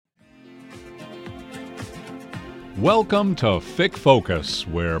Welcome to FIC Focus,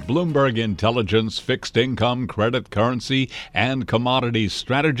 where Bloomberg Intelligence fixed income, credit, currency, and commodities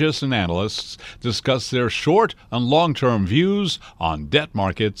strategists and analysts discuss their short and long-term views on debt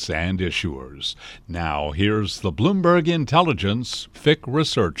markets and issuers. Now, here's the Bloomberg Intelligence FIC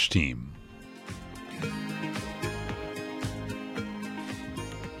research team.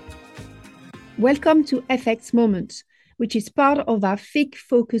 Welcome to FX Moment, which is part of our FIC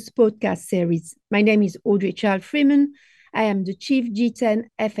Focus podcast series. My name is Audrey Child-Freeman. I am the Chief G10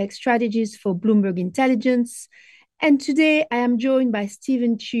 FX Strategist for Bloomberg Intelligence. And today I am joined by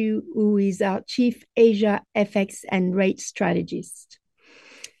Stephen Chu, who is our Chief Asia FX and Rate Strategist.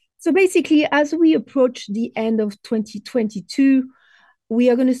 So basically, as we approach the end of 2022,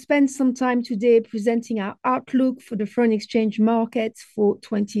 we are going to spend some time today presenting our outlook for the foreign exchange markets for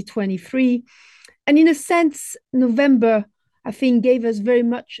 2023. And in a sense, November, I think, gave us very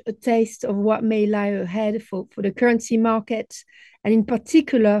much a taste of what may lie ahead for the currency market, and in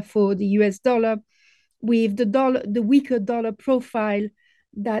particular for the US dollar, with the weaker dollar profile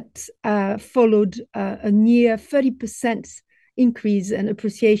that followed a near 30% increase and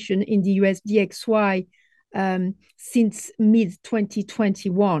appreciation in the USDXY since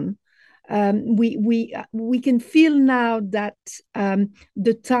mid-2021. We can feel now that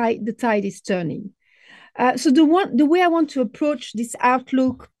the tide is turning. So the way I want to approach this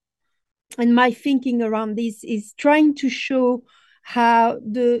outlook and my thinking around this is trying to show how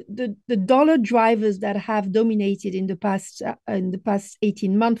the dollar drivers that have dominated in the past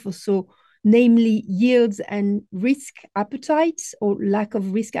 18 months or so, namely yields and risk appetite or lack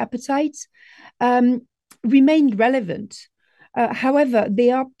of risk appetite, remain relevant. However,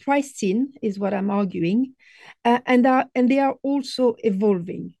 they are priced in, is what I'm arguing, and they are also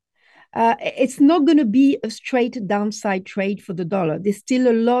evolving. It's not going to be a straight downside trade for the dollar. There's still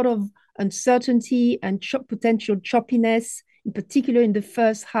a lot of uncertainty and potential choppiness, in particular in the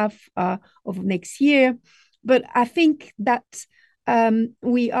first half of next year. But I think that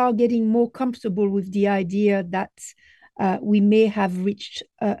we are getting more comfortable with the idea that we may have reached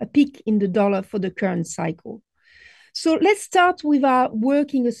a peak in the dollar for the current cycle. So let's start with our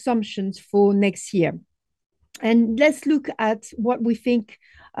working assumptions for next year. And let's look at what we think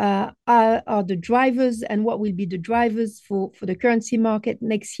are the drivers and what will be the drivers for the currency market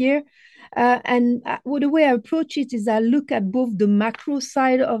next year. The way I approach it is I look at both the macro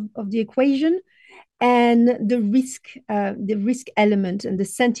side of the equation and the risk element and the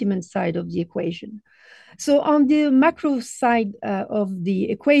sentiment side of the equation. So on the macro side of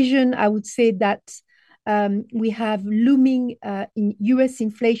the equation, I would say that we have looming in US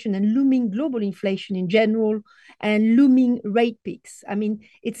inflation and looming global inflation in general, and looming rate peaks. I mean,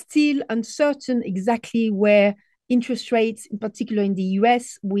 it's still uncertain exactly where interest rates, in particular in the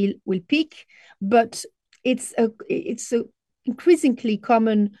US, will peak, but it's a increasingly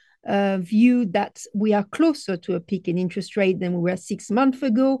common view that we are closer to a peak in interest rate than we were 6 months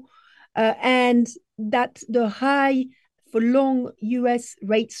ago, and that the high for long US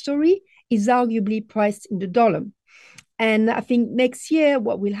rate story is arguably priced in the dollar. And I think next year,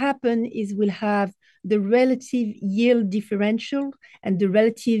 what will happen is we'll have the relative yield differential and the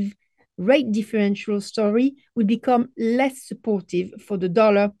relative rate differential story will become less supportive for the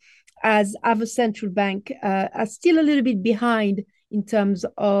dollar, as other central banks are still a little bit behind in terms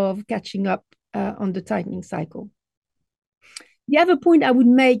of catching up on the tightening cycle. The other point I would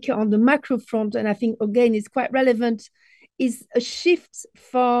make on the macro front, and I think, again, is quite relevant, is a shift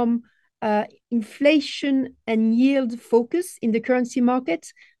from inflation and yield focus in the currency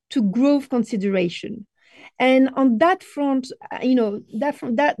market to growth consideration. And on that front,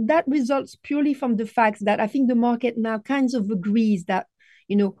 that results purely from the fact that I think the market now kind of agrees that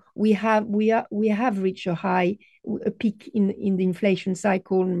we have reached a peak in the inflation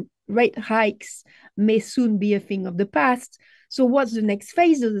cycle. Rate hikes may soon be a thing of the past. So what's the next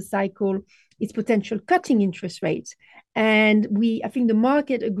phase of the cycle? It's potential cutting interest rates. And I think the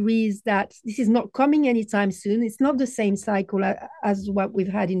market agrees that this is not coming anytime soon. It's not the same cycle as what we've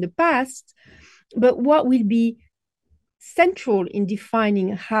had in the past. But what will be central in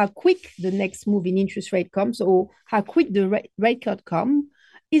defining how quick the next move in interest rate comes or how quick the rate cut comes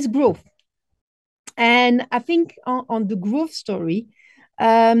is growth. And I think on the growth story,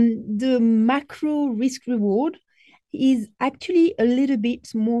 the macro risk reward is actually a little bit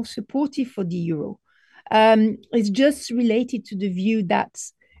more supportive for the euro. It's just related to the view that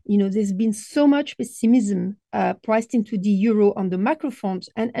there's been so much pessimism priced into the euro on the macro front,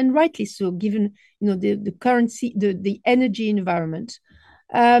 and rightly so, given the currency, the energy environment.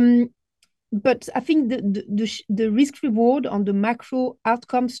 But I think the risk reward on the macro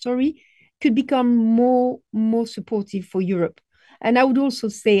outcome story could become more supportive for Europe. And I would also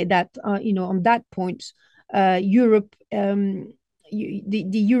say that on that point, Europe, the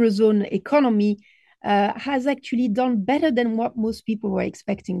Eurozone economy has actually done better than what most people were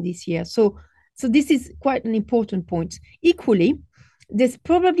expecting this year. So this is quite an important point. Equally, there's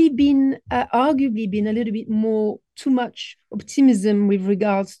probably been, arguably been a little bit more too much optimism with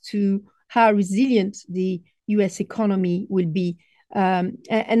regards to how resilient the US economy will be.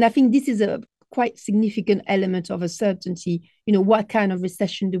 And I think this is a quite significant element of uncertainty. What kind of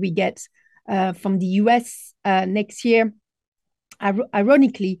recession do we get from the US next year?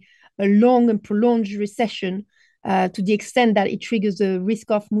 Ironically, a long and prolonged recession to the extent that it triggers a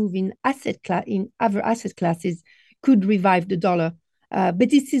risk-off move in other asset classes could revive the dollar. But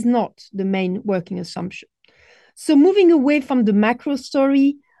this is not the main working assumption. So moving away from the macro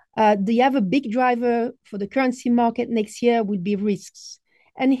story, the other big driver for the currency market next year will be risks.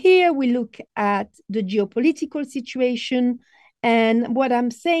 And here we look at the geopolitical situation. And what I'm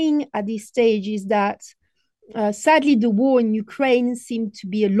saying at this stage is that sadly, the war in Ukraine seemed to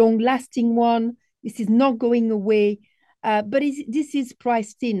be a long-lasting one. This is not going away, but this is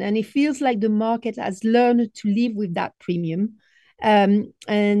priced in, and it feels like the market has learned to live with that premium, and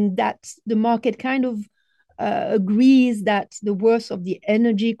that the market kind of agrees that the worst of the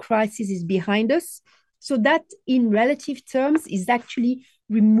energy crisis is behind us. So that, in relative terms, is actually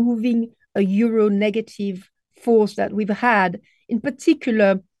removing a euro negative force that we've had, in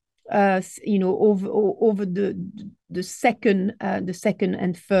particular over the second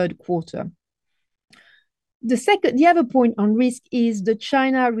and third quarter. The other point on risk is the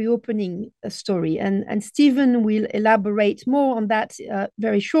China reopening story, and Stephen will elaborate more on that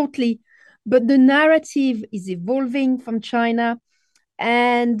very shortly. But the narrative is evolving from China,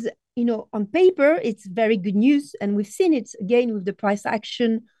 and on paper it's very good news, and we've seen it again with the price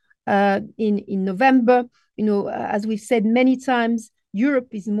action in November. As we've said many times, Europe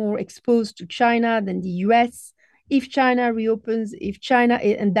is more exposed to China than the US. If China reopens,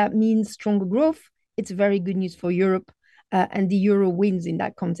 and that means stronger growth, it's very good news for Europe, and the euro wins in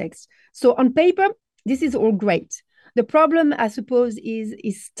that context. So on paper, this is all great. The problem, I suppose,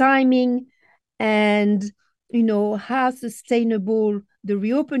 is timing, and how sustainable the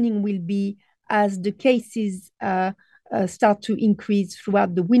reopening will be as the cases start to increase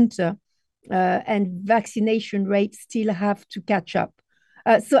throughout the winter, and vaccination rates still have to catch up.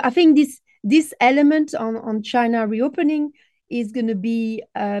 So I think this element on China reopening is going to be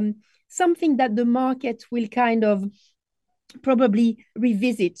something that the market will kind of probably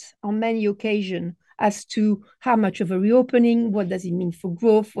revisit on many occasions as to how much of a reopening, what does it mean for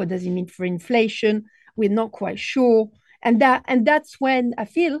growth, what does it mean for inflation. We're not quite sure. And that's when I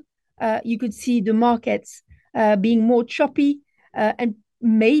feel you could see the markets being more choppy, and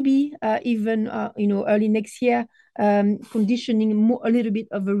maybe even early next year, conditioning a little bit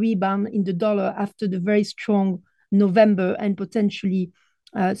of a rebound in the dollar after the very strong November and potentially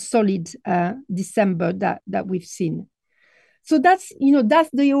solid December that we've seen. So that's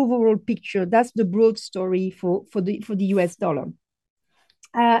the overall picture. That's the broad story for the US dollar.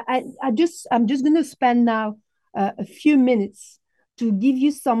 I'm just going to spend now a few minutes to give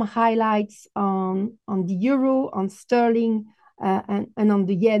you some highlights on the euro, on sterling, and on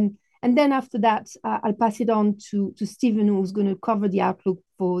the yen. And then after that, I'll pass it on to Stephen, who's going to cover the outlook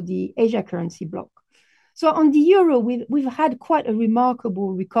for the Asia currency bloc. So on the euro, we've had quite a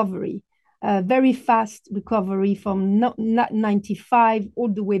remarkable recovery, very fast recovery from 95 all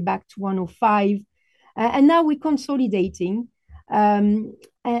the way back to 105. And now we're consolidating. And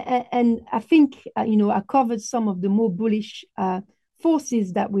I think, I covered some of the more bullish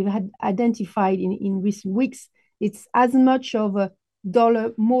forces that we've had identified in recent weeks. It's as much of a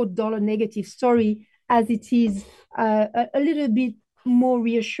more dollar negative story as it is a little bit more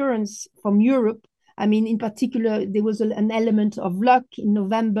reassurance from Europe. I mean, in particular, there was an element of luck in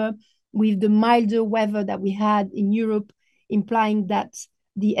November with the milder weather that we had in Europe, implying that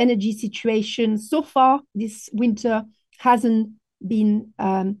the energy situation so far this winter hasn't been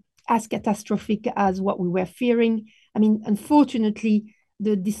as catastrophic as what we were fearing. I mean, unfortunately,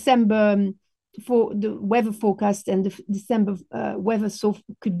 the December for the weather forecast and the December weather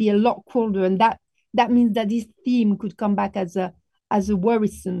could be a lot colder, and that means that this theme could come back as a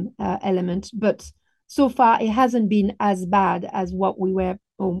worrisome element. But so far, it hasn't been as bad as what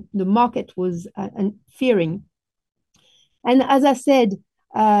the market was fearing. And as I said,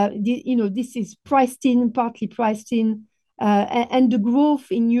 this is partly priced in, and the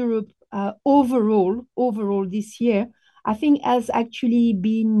growth in Europe overall this year, I think, has actually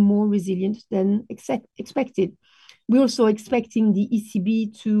been more resilient than expected. We're also expecting the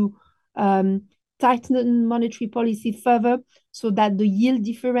ECB to tighten monetary policy further so that the yield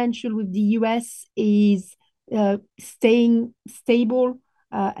differential with the US is staying stable,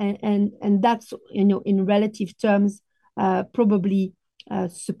 and that's, in relative terms, probably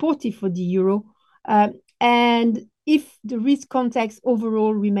supportive for the euro. And if the risk context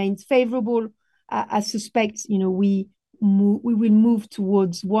overall remains favorable, I suspect we will move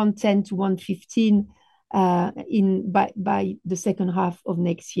towards 110 to 115 by the second half of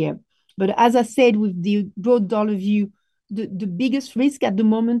next year. But as I said, with the broad dollar view, the biggest risk at the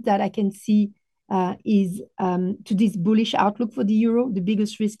moment that I can see is to this bullish outlook for the euro. The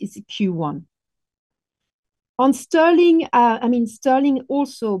biggest risk is Q1. On sterling, sterling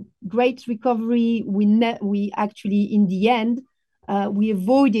also great recovery. We actually, in the end, we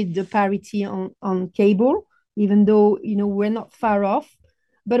avoided the parity on cable, even though we're not far off.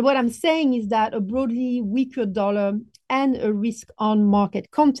 But what I'm saying is that a broadly weaker dollar and a risk on market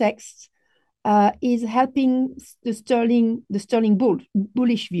context is helping the sterling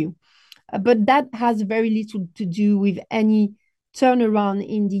bullish view. But that has very little to do with any turnaround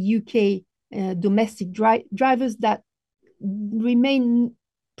in the UK domestic drivers that remain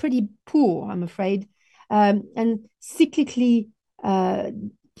pretty poor, I'm afraid. And cyclically,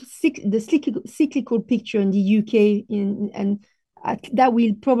 the cyclical picture in the UK, that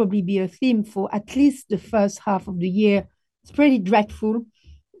will probably be a theme for at least the first half of the year. It's pretty dreadful.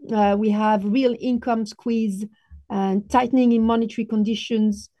 We have real income squeeze and tightening in monetary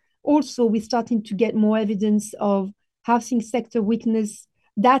conditions. Also, we're starting to get more evidence of housing sector weakness.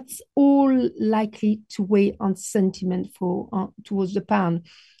 That's all likely to weigh on sentiment towards the pound.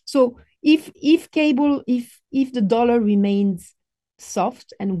 So if the dollar remains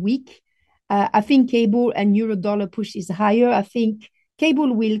soft and weak, I think cable and euro dollar push is higher. I think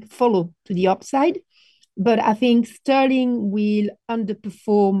cable will follow to the upside, but I think sterling will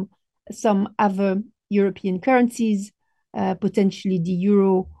underperform some other European currencies, potentially the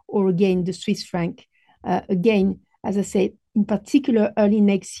euro or again the Swiss franc. Again, as I said, in particular early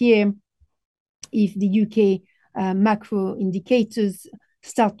next year, if the UK macro indicators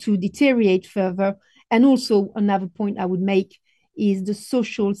start to deteriorate further. And also another point I would make is the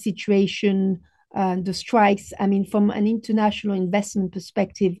social situation, the strikes. I mean, from an international investment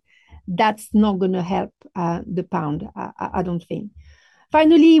perspective, that's not going to help the pound, I don't think.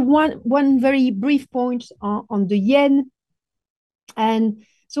 Finally, one very brief point on the yen. And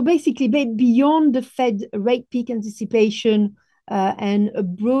so basically, beyond the Fed rate peak anticipation and a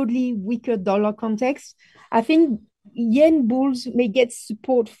broadly weaker dollar context, I think yen bulls may get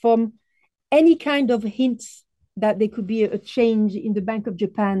support from any kind of hints that there could be a change in the Bank of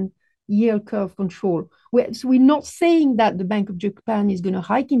Japan yield curve control. So we're not saying that the Bank of Japan is going to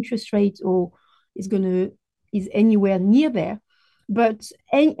hike interest rates or is anywhere near there, but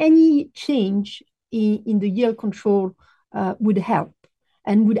any change in the yield control would help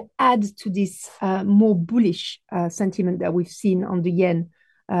and would add to this more bullish sentiment that we've seen on the yen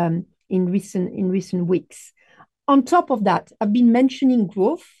in recent weeks. On top of that, I've been mentioning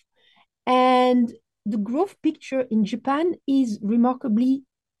growth, and the growth picture in Japan is remarkably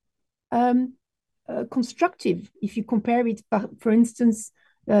constructive if you compare it, for instance,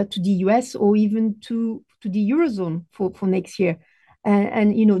 to the US or even to the Eurozone for next year.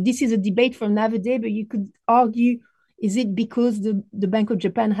 And this is a debate for another day, but you could argue, is it because the Bank of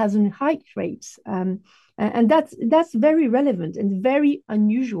Japan hasn't hiked rates? And that's very relevant and very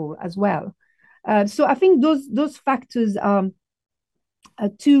unusual as well. So I think those factors are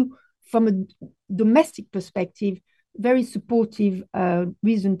two, from a domestic perspective, very supportive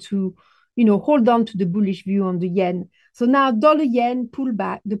reason to hold on to the bullish view on the yen. So now dollar yen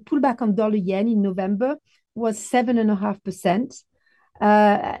pullback. The pullback on dollar yen in November was 7.5%.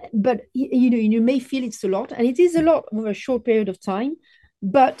 But you may feel it's a lot, and it is a lot over a short period of time,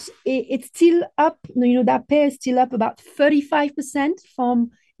 but it's still up. That pair is still up about 35%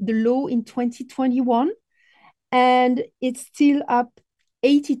 from the low in 2021, and it's still up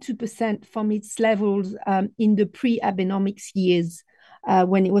 82% from its levels in the pre-Abenomics years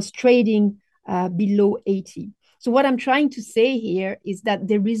when it was trading below 80. So what I'm trying to say here is that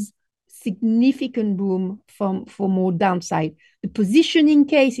there is significant room for more downside. The positioning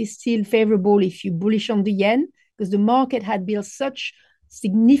case is still favorable if you're bullish on the yen, because the market had built such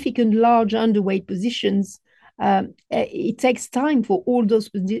significant large underweight positions. It takes time for all those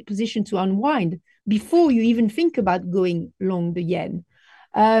positions to unwind before you even think about going long the yen.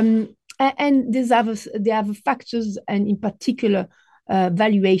 And there are other factors, and in particular,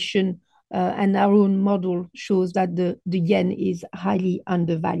 valuation, and our own model shows that the yen is highly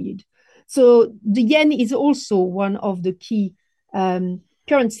undervalued. So the yen is also one of the key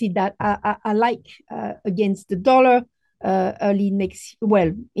currency that I like against the dollar early next,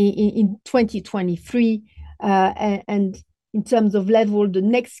 well, in 2023. And in terms of level, the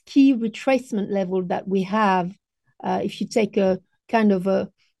next key retracement level that we have, if you take a kind of a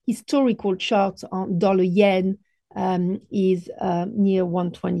historical chart on dollar yen, is near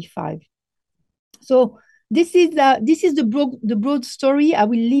 125. So this is the broad story. I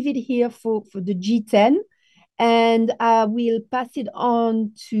will leave it here for the G10, and I will pass it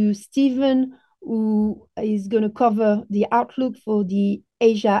on to Stephen, who is going to cover the outlook for the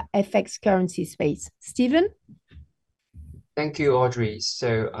Asia FX currency space. Stephen? Thank you, Audrey.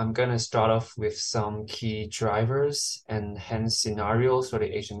 So I'm going to start off with some key drivers and hence scenarios for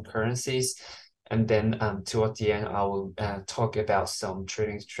the Asian currencies. And then toward the end, I will talk about some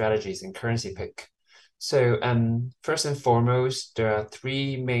trading strategies and currency pick. So first and foremost, there are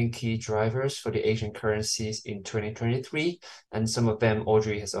three main key drivers for the Asian currencies in 2023, and some of them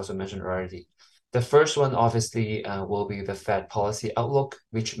Audrey has also mentioned already. The first one obviously will be the Fed policy outlook,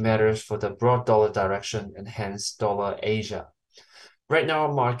 which matters for the broad dollar direction and hence dollar Asia. Right now,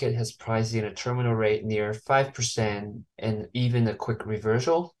 our market has priced in a terminal rate near 5% and even a quick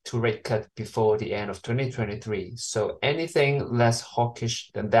reversal to rate cut before the end of 2023. So anything less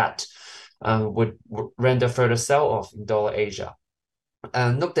hawkish than that would render further sell-off in dollar Asia.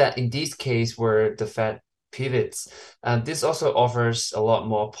 Note that in this case where the Fed pivots, this also offers a lot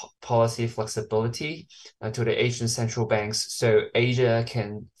more policy flexibility to the Asian central banks, so Asia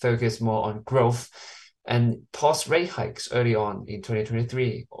can focus more on growth and pause rate hikes early on in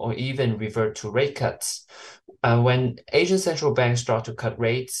 2023, or even revert to rate cuts. When Asian central banks start to cut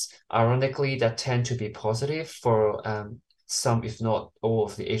rates, ironically, that tend to be positive for some, if not all,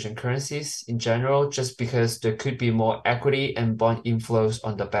 of the Asian currencies in general, just because there could be more equity and bond inflows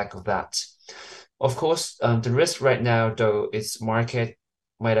on the back of that. Of course, the risk right now, though, is market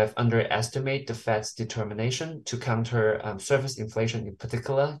might have underestimated the Fed's determination to counter service inflation in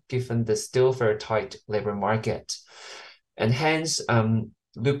particular, given the still very tight labor market. And hence,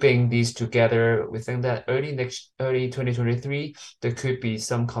 looping these together, we think that early 2023, there could be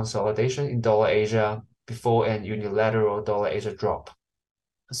some consolidation in dollar Asia before an unilateral dollar Asia drop.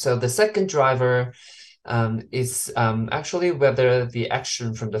 So the second driver is actually whether the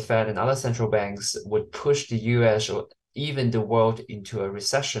action from the Fed and other central banks would push the US or even the world into a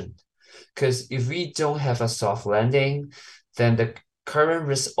recession. Because if we don't have a soft landing, then the current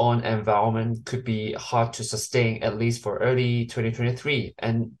risk-on environment could be hard to sustain, at least for early 2023,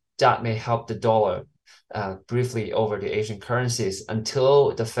 and that may help the dollar briefly over the Asian currencies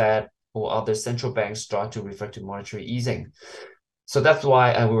until the Fed or other central banks start to revert to monetary easing. So that's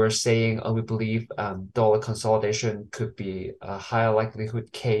why we were saying we believe dollar consolidation could be a higher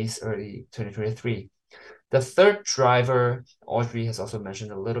likelihood case early 2023. The third driver, Audrey has also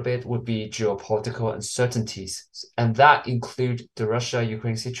mentioned a little bit, would be geopolitical uncertainties. And that include the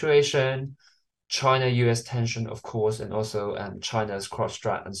Russia-Ukraine situation, China-US tension, of course, and also China's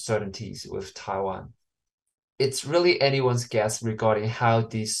cross-strait uncertainties with Taiwan. It's really anyone's guess regarding how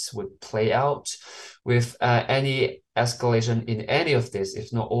this would play out, with any escalation in any of this,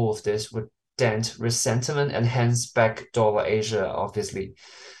 if not all of this, would dent risk sentiment and hence back dollar Asia, obviously.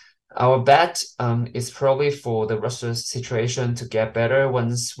 Our bet is probably for the Russia situation to get better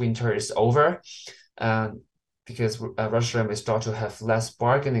once winter is over, because Russia may start to have less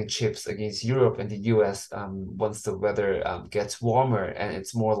bargaining chips against Europe and the US once the weather gets warmer and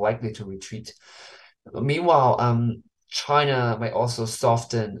it's more likely to retreat. Meanwhile, China might also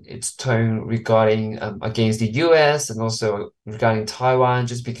soften its tone regarding against the US and also regarding Taiwan,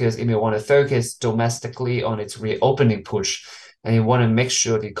 just because it may want to focus domestically on its reopening push, and you want to make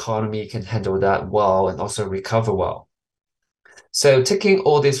sure the economy can handle that well and also recover well. So taking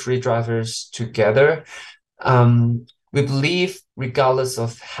all these three drivers together, we believe regardless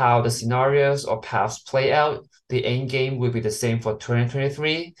of how the scenarios or paths play out, the end game will be the same for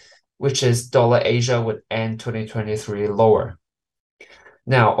 2023, which is dollar Asia would end 2023 lower.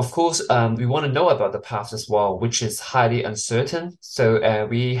 Now, of course, we want to know about the paths as well, which is highly uncertain. So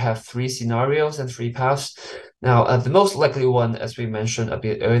we have three scenarios and three paths. Now, the most likely one, as we mentioned a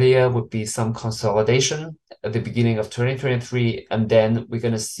bit earlier, would be some consolidation at the beginning of 2023, and then we're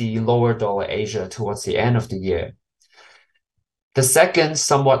going to see lower dollar Asia towards the end of the year. The second,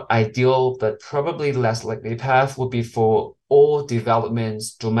 somewhat ideal, but probably less likely path would be for all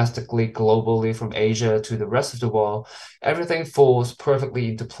developments domestically, globally, from Asia to the rest of the world. Everything falls perfectly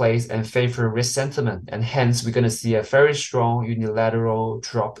into place and favor risk sentiment, and hence we're going to see a very strong unilateral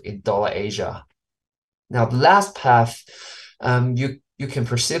drop in dollar Asia. Now, the last path, you you can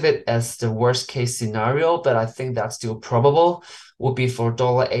perceive it as the worst case scenario, but I think that's still probable, would be for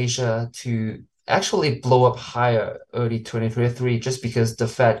dollar Asia to actually blow up higher early 2023, just because the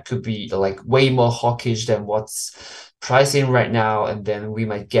Fed could be like way more hawkish than what's pricing right now. And then we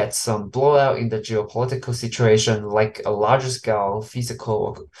might get some blowout in the geopolitical situation, like a larger scale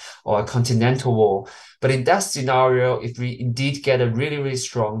physical or a continental war. But in that scenario, if we indeed get a really, really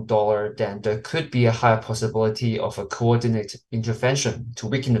strong dollar, then there could be a higher possibility of a coordinated intervention to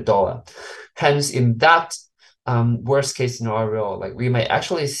weaken the dollar. Hence, in that worst case scenario, like we may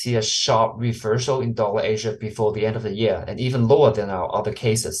actually see a sharp reversal in dollar Asia before the end of the year, and even lower than our other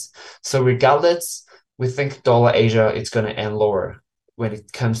cases. So regardless, we think dollar Asia is going to end lower when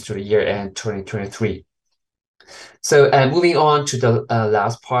it comes to the year end 2023. So moving on to the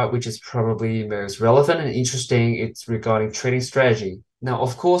last part, which is probably most relevant and interesting, it's regarding trading strategy. Now,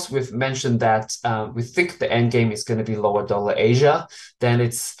 of course, we've mentioned that we think the end game is going to be lower dollar Asia. Then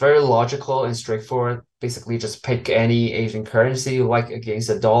it's very logical and straightforward. Basically, just pick any Asian currency you like against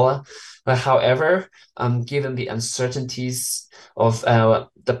the dollar. But however, given the uncertainties of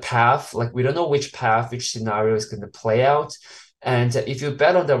the path, like we don't know which path, which scenario is going to play out. And if you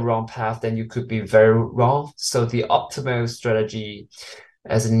bet on the wrong path, then you could be very wrong. So the optimal strategy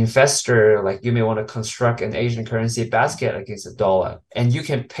as an investor, like you may want to construct an Asian currency basket against the dollar, and you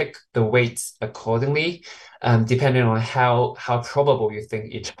can pick the weights accordingly, depending on how probable you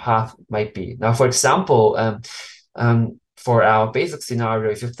think each path might be. Now, for example, for our basic scenario,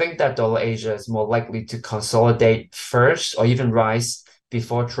 if you think that dollar Asia is more likely to consolidate first or even rise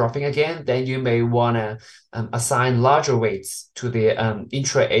before dropping again, then you may want to assign larger weights to the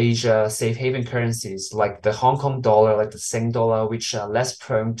intra-Asia safe haven currencies like the Hong Kong dollar, like the Sing dollar, which are less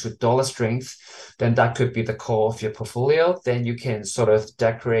prone to dollar strength. Then that could be the core of your portfolio. Then you can sort of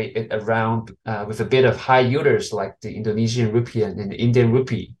decorate it around with a bit of high yielders like the Indonesian rupee and the Indian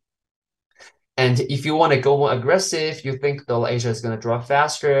rupee. And if you want to go more aggressive, you think dollar Asia is going to drop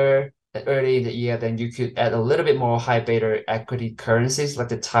faster early in the year, then you could add a little bit more high beta equity currencies like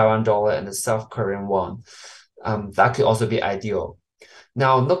the Taiwan dollar and the South Korean won. That could also be ideal.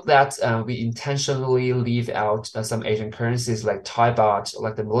 Now, note that we intentionally leave out some Asian currencies like Thai baht,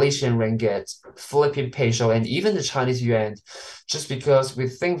 like the Malaysian ringgit, Philippine peso, and even the Chinese yuan, just because we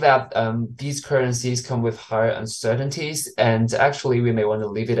think that these currencies come with higher uncertainties, and actually we may want to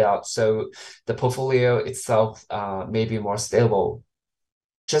leave it out so the portfolio itself may be more stable.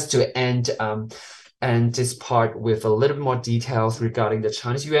 Just to end this part with a little bit more details regarding the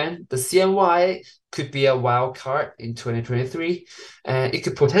Chinese yuan, the CNY could be a wild card in 2023. It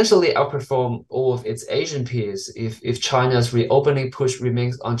could potentially outperform all of its Asian peers if China's reopening push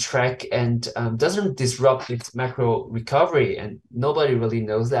remains on track and doesn't disrupt its macro recovery, and nobody really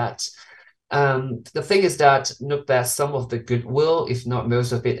knows that. The thing is that note that some of the goodwill, if not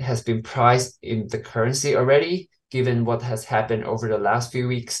most of it, has been priced in the currency already, given what has happened over the last few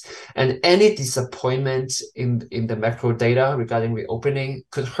weeks. And any disappointment in the macro data regarding reopening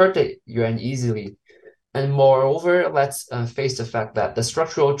could hurt the yuan easily. And moreover, let's face the fact that the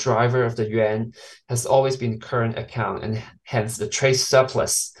structural driver of the yuan has always been current account and hence the trade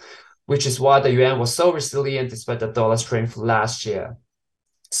surplus, which is why the yuan was so resilient despite the dollar strength last year.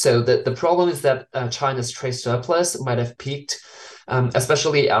 So the problem is that China's trade surplus might have peaked,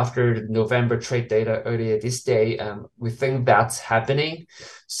 especially after the November trade data earlier this day. We think that's happening.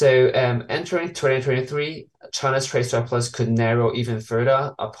 So entering 2023, China's trade surplus could narrow even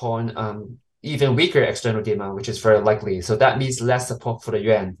further upon even weaker external demand, which is very likely. So that means less support for the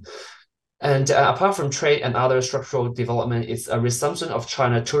yuan. And apart from trade and other structural development, it's a resumption of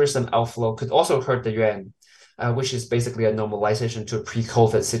China tourism outflow could also hurt the yuan, which is basically a normalization to a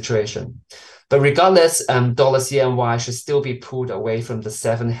pre-COVID situation. But regardless, dollar CNY should still be pulled away from the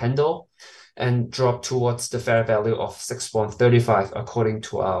 7 handle and drop towards the fair value of 6.35 according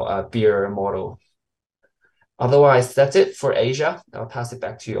to our beer model. Otherwise, that's it for Asia. I'll pass it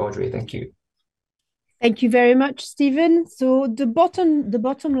back to you, Audrey. Thank you. Thank you very much, Stephen. So the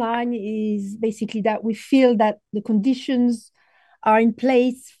bottom line is basically that we feel that the conditions are in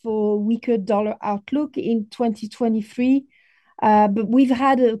place for weaker dollar outlook in 2023. But we've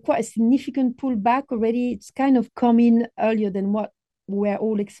had quite a significant pullback already. It's kind of come in earlier than what we're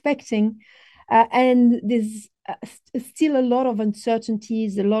all expecting. And there's still a lot of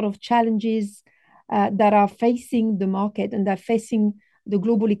uncertainties, a lot of challenges that are facing the market and that are facing the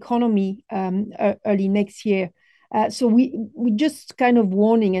global economy early next year. So we just kind of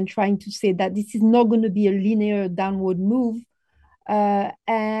warning and trying to say that this is not going to be a linear downward move.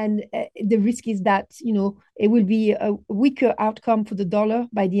 And the risk is that, it will be a weaker outcome for the dollar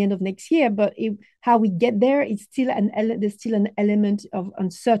by the end of next year. But how we get there is still there's still an element of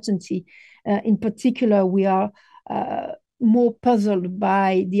uncertainty. In particular, we are more puzzled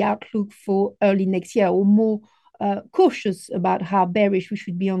by the outlook for early next year, or more cautious about how bearish we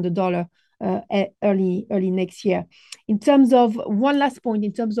should be on the dollar early next year. In terms of one last point,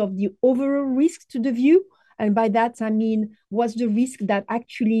 in terms of the overall risk to the view, and by that I mean, what's the risk that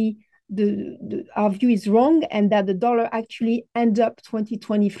actually our view is wrong and that the dollar actually ends up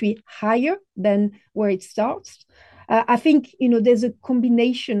 2023 higher than where it starts? I think there's a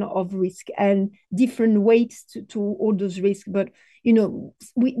combination of risk and different weights to all those risks, but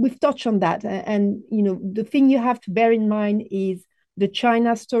we've touched on that, and the thing you have to bear in mind is the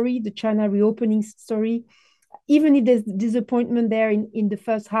China story, the China reopening story. Even if there's disappointment there in the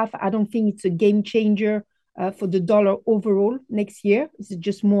first half, I don't think it's a game changer for the dollar overall next year. It's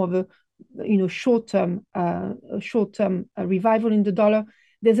just more of a short-term revival in the dollar.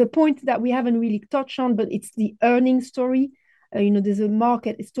 There's a point that we haven't really touched on, but it's the earnings story. There's a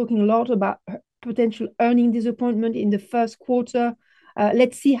market is talking a lot about potential earning disappointment in the first quarter.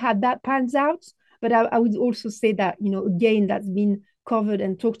 Let's see how that pans out. But I would also say that, again, that's been covered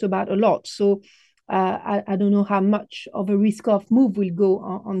and talked about a lot. So I don't know how much of a risk-off move will go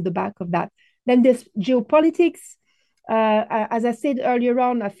on the back of that. Then there's geopolitics. As I said earlier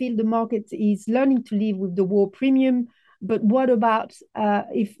on, I feel the market is learning to live with the war premium. But what about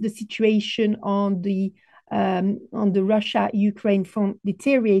if the situation on the Russia-Ukraine front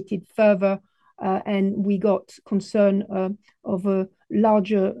deteriorated further, and we got concern of a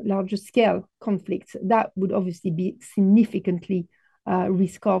larger scale conflict? That would obviously be significantly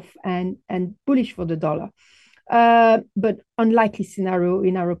risk-off and bullish for the dollar, but unlikely scenario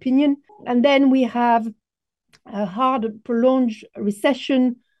in our opinion. And then we have a hard, prolonged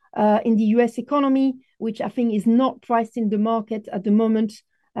recession in the US economy, which I think is not priced in the market at the moment.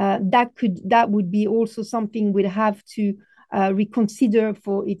 That would be also something we'd have to reconsider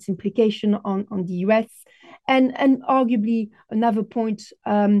for its implication on the US. And arguably another point,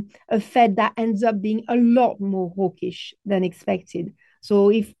 a Fed that ends up being a lot more hawkish than expected. So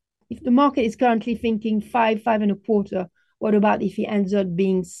if the market is currently thinking 5.25%, what about if it ends up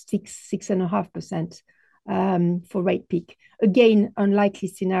being 6.5% for rate peak? Again, unlikely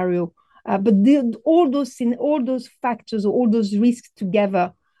scenario. But all those factors, or all those risks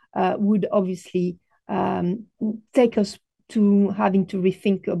together, would obviously take us to having to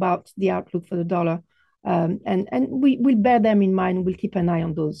rethink about the outlook for the dollar. And we'll bear them in mind. We'll keep an eye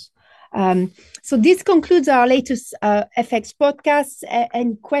on those. So this concludes our latest FX podcast.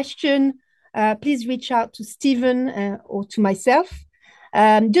 Any question, please reach out to Stephen or to myself.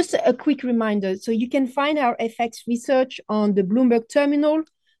 Just a quick reminder. So you can find our FX research on the Bloomberg terminal.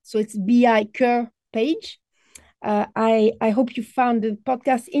 So it's BI Kerr page. I hope you found the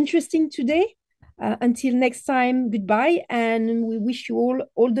podcast interesting today. Until next time, goodbye. And we wish you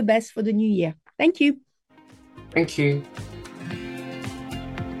all the best for the new year. Thank you. Thank you.